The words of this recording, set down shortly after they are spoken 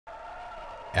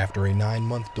After a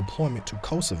 9-month deployment to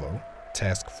Kosovo,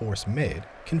 Task Force Med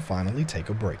can finally take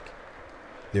a break.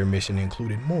 Their mission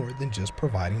included more than just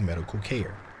providing medical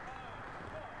care.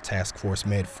 Task Force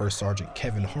Med First Sergeant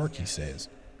Kevin Harkey says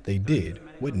they did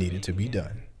what needed to be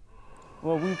done.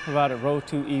 Well, we provided Road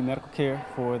 2E medical care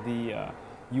for the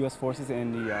U.S. forces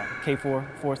and the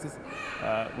K4 forces.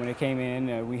 When they came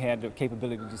in, we had the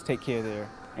capability to just take care of their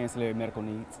ancillary medical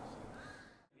needs.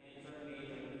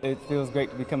 It feels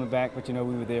great to be coming back, but we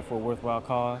were there for a worthwhile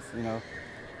cause,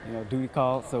 duty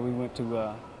called, so we went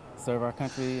to serve our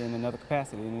country in another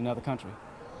capacity, in another country.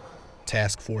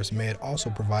 Task Force Med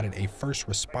also provided a first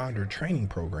responder training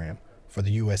program for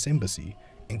the U.S. Embassy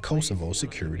and Kosovo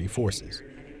security forces.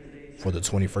 For the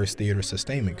 21st Theater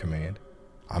Sustainment Command,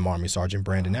 I'm Army Sergeant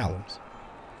Brandon Allums,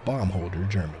 bomb holder,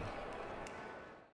 Germany.